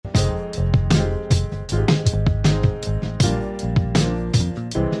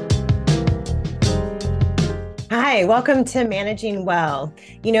Hi, welcome to Managing Well.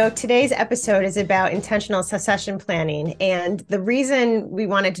 Today's episode is about intentional succession planning. And the reason we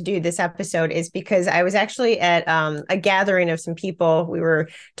wanted to do this episode is because I was actually at a gathering of some people. We were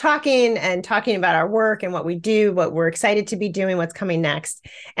talking about our work and what we do, what we're excited to be doing, what's coming next.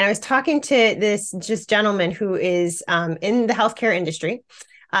 And I was talking to this just gentleman who is in the healthcare industry.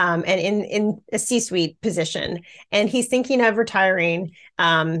 And in a C-suite position. And he's thinking of retiring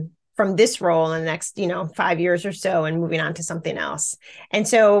from this role in the next, 5 years or so and moving on to something else. And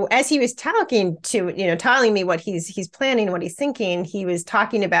so as he was telling me what he's planning, what he's thinking, he was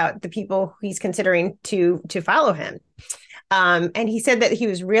talking about the people he's considering to follow him. And he said that he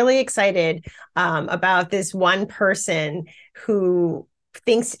was really excited about this one person who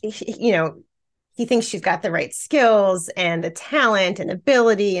thinks, he thinks she's got the right skills and the talent and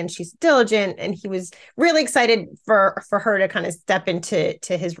ability, and she's diligent. And he was really excited for her to kind of step into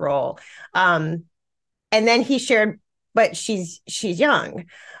his role. And then he shared, but she's young.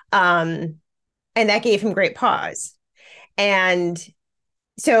 And that gave him great pause. And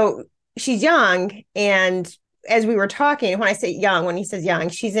so she's young. And as we were talking, when he says young,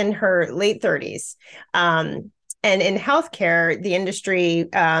 she's in her late 30s. And in healthcare, the industry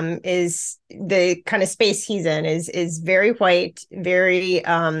is the kind of space he's in is very white, very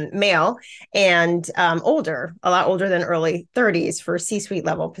male, and older, a lot older than early 30s for C-suite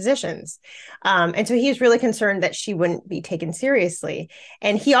level positions. And so he was really concerned that she wouldn't be taken seriously.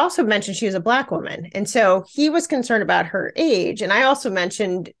 And he also mentioned she was a Black woman. And so he was concerned about her age. And I also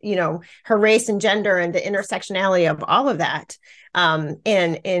mentioned, her race and gender and the intersectionality of all of that.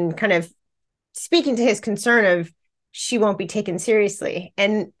 And kind of speaking to his concern of she won't be taken seriously,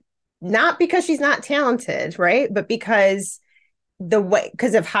 and not because she's not talented, right? But because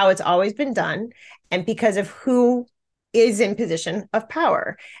of how it's always been done and because of who is in position of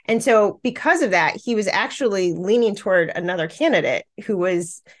power. And so because of that, he was actually leaning toward another candidate who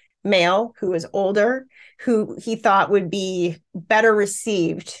was male, who was older, who he thought would be better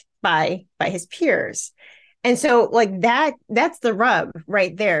received by his peers. And so that's the rub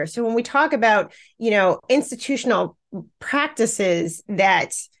right there. So when we talk about, institutional practices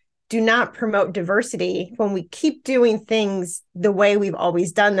that do not promote diversity, when we keep doing things the way we've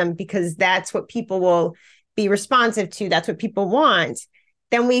always done them, because that's what people will be responsive to, that's what people want,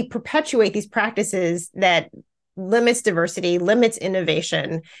 then we perpetuate these practices that limits diversity, limits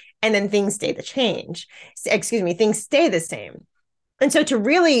innovation, and then things stay the same. And so to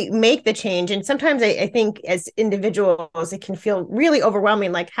really make the change, and sometimes I think as individuals, it can feel really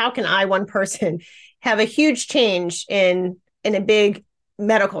overwhelming. Like, how can I, one person, have a huge change in a big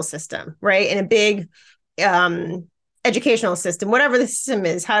medical system, right? In a big educational system, whatever the system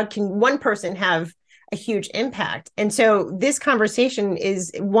is, how can one person have a huge impact? And so this conversation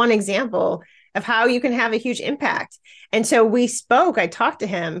is one example of how you can have a huge impact. And so I talked to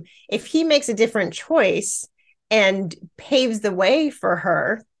him. If he makes a different choice and paves the way for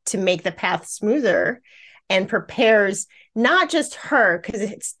her to make the path smoother and prepares not just her,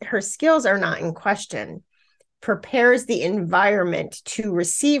 because her skills are not in question, prepares the environment to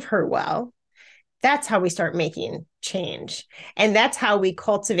receive her well, that's how we start making change. And that's how we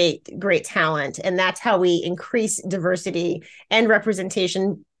cultivate great talent. And that's how we increase diversity and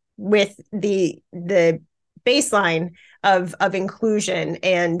representation with the baseline of inclusion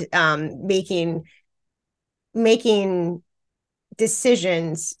and making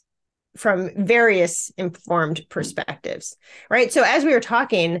decisions from various informed perspectives, right? So as we were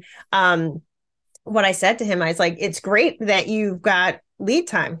talking, what I said to him, I was like, it's great that you've got lead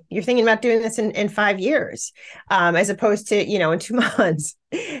time. You're thinking about doing this in 5 years, as opposed to, in 2 months.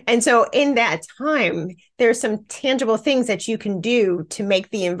 And so in that time, there's some tangible things that you can do to make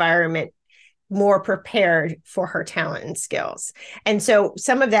the environment more prepared for her talent and skills. And so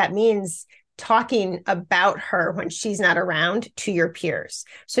some of that means talking about her when she's not around to your peers.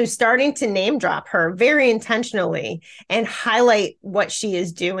 So starting to name drop her very intentionally and highlight what she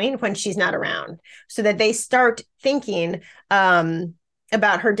is doing when she's not around, so that they start thinking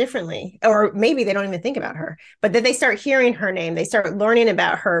about her differently, or maybe they don't even think about her, but that they start hearing her name. They start learning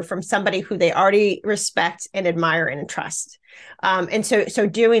about her from somebody who they already respect and admire and trust. And so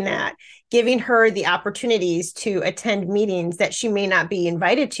doing that, giving her the opportunities to attend meetings that she may not be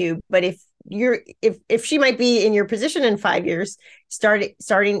invited to, but if she might be in your position in 5 years,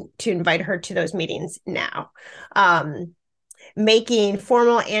 starting to invite her to those meetings now, making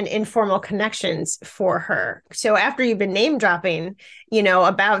formal and informal connections for her. So after you've been name dropping,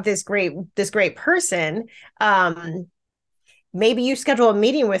 about this great person, maybe you schedule a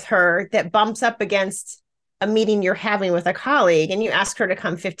meeting with her that bumps up against a meeting you're having with a colleague and you ask her to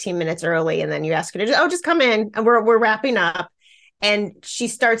come 15 minutes early, and then you ask her to just come in, and we're wrapping up, and she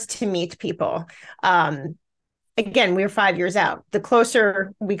starts to meet people. Again, we're 5 years out. The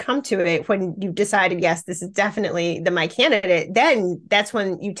closer we come to it, when you've decided, yes, this is definitely my candidate, then that's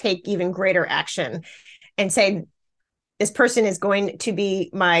when you take even greater action and say, this person is going to be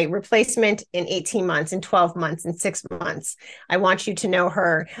my replacement in 18 months, in 12 months, in 6 months. I want you to know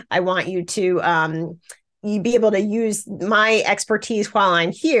her. I want you to you be able to use my expertise while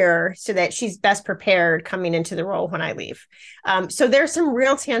I'm here so that she's best prepared coming into the role when I leave. So there's some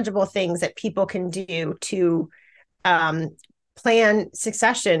real tangible things that people can do to plan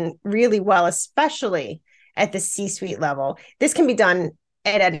succession really well, especially at the C-suite level. This can be done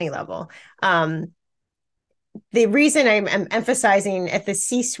at any level. The reason I'm emphasizing at the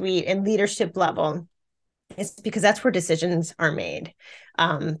C-suite and leadership level is because that's where decisions are made.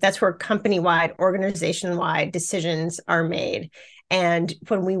 That's where company-wide, organization-wide decisions are made. And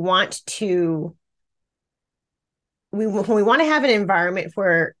when we want to have an environment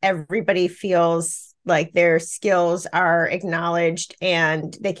where everybody feels like their skills are acknowledged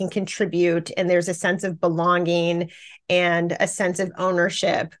and they can contribute, and there's a sense of belonging and a sense of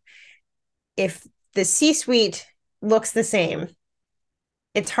ownership, if the C-suite looks the same,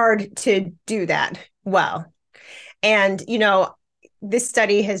 it's hard to do that well. And, this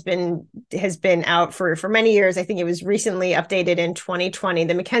study has been out for many years. I think it was recently updated in 2020,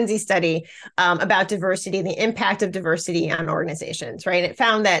 the McKinsey study about diversity, the impact of diversity on organizations, right? It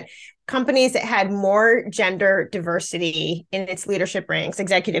found that companies that had more gender diversity in its leadership ranks,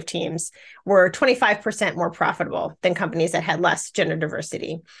 executive teams, were 25% more profitable than companies that had less gender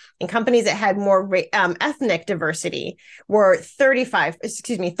diversity. And companies that had more ethnic diversity were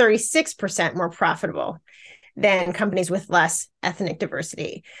 36% more profitable than companies with less ethnic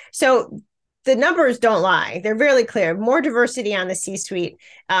diversity. So the numbers don't lie. They're really clear. More diversity on the C-suite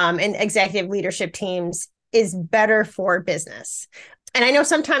and executive leadership teams is better for business. And I know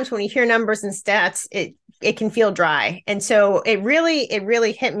sometimes when you hear numbers and stats, it can feel dry. And so it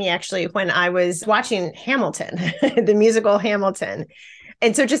really hit me actually when I was watching Hamilton, the musical Hamilton.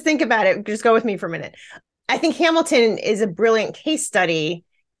 And so just think about it. Just go with me for a minute. I think Hamilton is a brilliant case study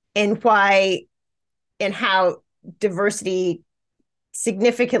in why and how diversity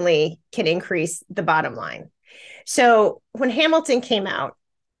significantly can increase the bottom line. So when Hamilton came out,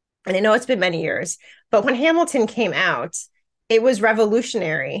 and I know it's been many years, but when Hamilton came out, it was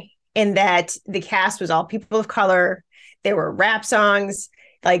revolutionary in that the cast was all people of color. There were rap songs.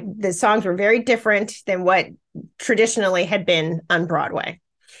 Like, the songs were very different than what traditionally had been on Broadway.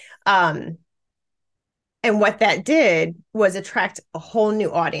 And what that did was attract a whole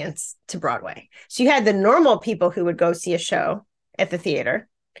new audience to Broadway. So you had the normal people who would go see a show at the theater.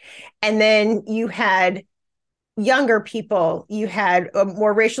 And then you had younger people, you had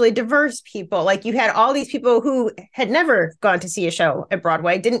more racially diverse people. Like, you had all these people who had never gone to see a show at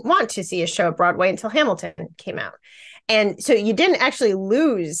Broadway, didn't want to see a show at Broadway until Hamilton came out. And so you didn't actually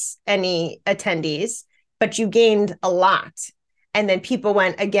lose any attendees, but you gained a lot. And then people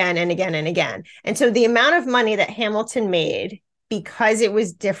went again and again and again. And so the amount of money that Hamilton made because it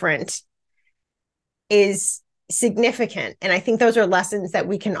was different is significant. And I think those are lessons that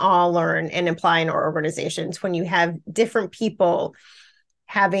we can all learn and apply in our organizations. When you have different people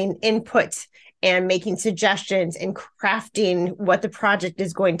having input and making suggestions and crafting what the project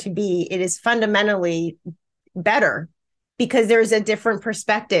is going to be, it is fundamentally better because there's a different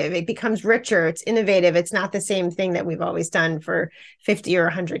perspective. It becomes richer, it's innovative. It's not the same thing that we've always done for 50 or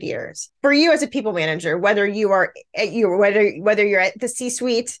 100 years. For you as a people manager, whether you're at the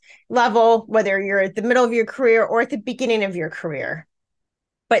C-suite level, whether you're at the middle of your career or at the beginning of your career,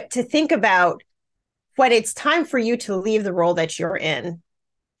 but to think about when it's time for you to leave the role that you're in,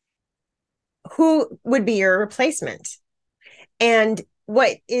 who would be your replacement? And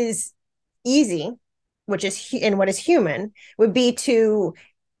what is easy, what is human, would be to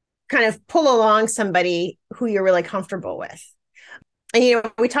kind of pull along somebody who you're really comfortable with. And,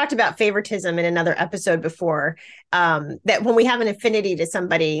 we talked about favoritism in another episode before, that when we have an affinity to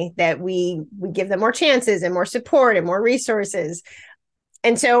somebody, that we give them more chances and more support and more resources.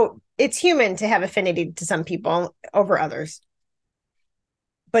 And so it's human to have affinity to some people over others.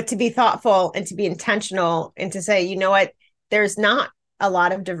 But to be thoughtful and to be intentional and to say, you know what, there's not a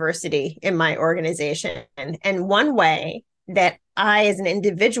lot of diversity in my organization. And one way that I, as an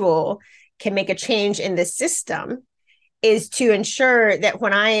individual, can make a change in the system is to ensure that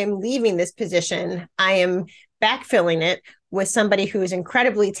when I am leaving this position, I am backfilling it with somebody who is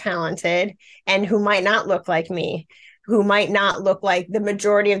incredibly talented and who might not look like me, who might not look like the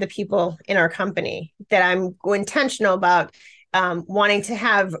majority of the people in our company, that I'm intentional about wanting to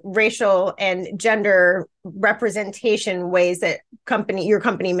have racial and gender representation ways that your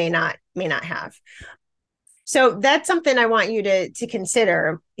company may not have. So that's something I want you to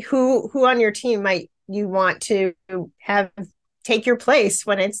consider. Who on your team might you want to have take your place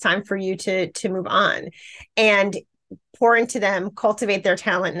when it's time for you to move on, and pour into them, cultivate their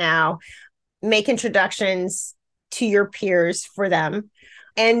talent now, make introductions to your peers for them.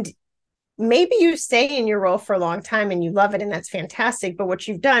 And maybe you stay in your role for a long time and you love it, and that's fantastic. But what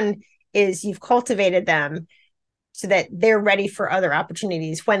you've done is you've cultivated them so that they're ready for other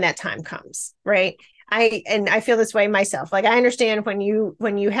opportunities when that time comes, right? I feel this way myself. Like, I understand when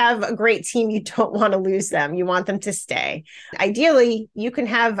you have a great team, you don't want to lose them. You want them to stay. Ideally, you can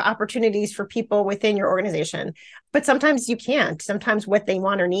have opportunities for people within your organization, but sometimes you can't. Sometimes what they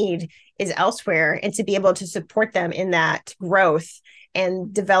want or need is elsewhere, and to be able to support them in that growth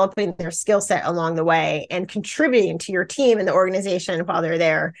and developing their skill set along the way and contributing to your team and the organization while they're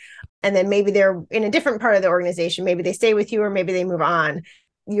there. And then maybe they're in a different part of the organization. Maybe they stay with you, or maybe they move on.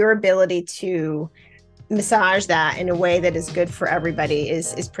 Your ability to massage that in a way that is good for everybody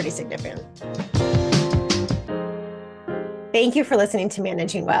is pretty significant. Thank you for listening to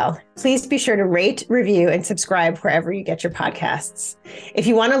Managing Well. Please be sure to rate, review, and subscribe wherever you get your podcasts. If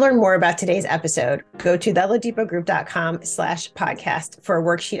you want to learn more about today's episode, go to theladipogroup.com/podcast for a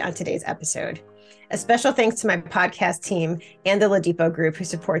worksheet on today's episode. A special thanks to my podcast team and the Ladipo Group who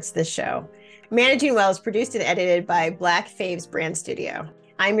supports this show. Managing Well is produced and edited by Black Faves Brand Studio.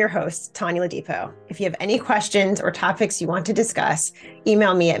 I'm your host, Tanya Ladipo. If you have any questions or topics you want to discuss,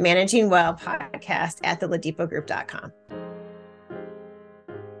 email me at managingwellpodcast@theladipogroup.com.